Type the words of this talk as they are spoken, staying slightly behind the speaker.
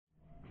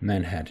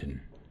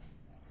Manhattan.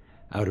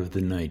 Out of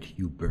the night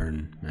you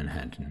burn,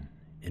 Manhattan,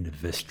 in a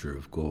vesture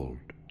of gold,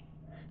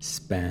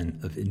 span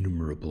of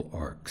innumerable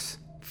arcs,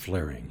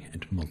 flaring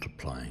and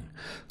multiplying,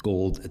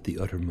 gold at the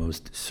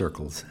uttermost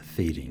circles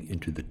fading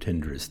into the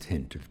tenderest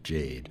hint of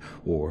jade,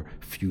 or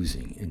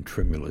fusing in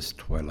tremulous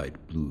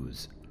twilight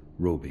blues,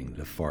 robing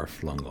the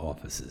far-flung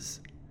offices,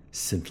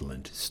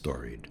 scintillant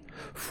storied,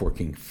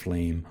 forking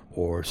flame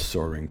or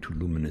soaring to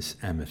luminous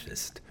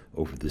amethyst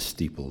over the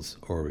steeples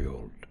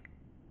aureoled.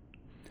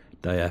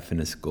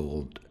 Diaphanous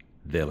gold,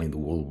 veiling the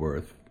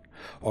Woolworth,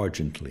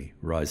 argently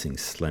rising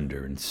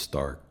slender and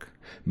stark,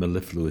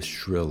 mellifluous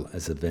shrill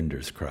as a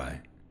vendor's cry,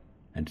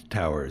 and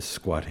towers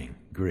squatting,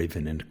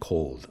 graven and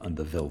cold on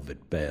the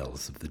velvet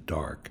bales of the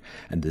dark,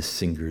 and the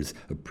singer's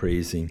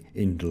appraising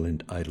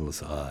indolent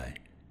idol's eye,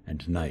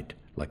 and night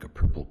like a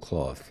purple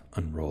cloth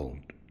unrolled.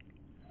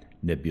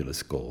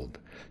 Nebulous gold,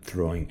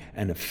 throwing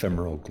an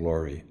ephemeral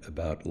glory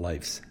about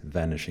life's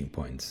vanishing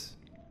points,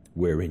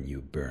 wherein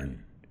you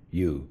burn,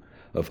 you,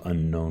 of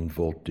unknown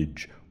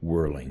voltage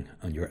whirling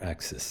on your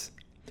axis,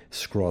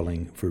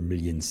 scrawling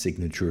vermilion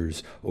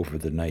signatures over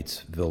the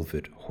night's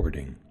velvet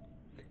hoarding,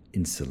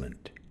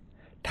 insolent,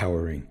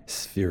 towering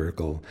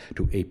spherical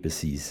to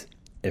apices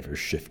ever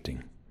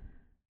shifting.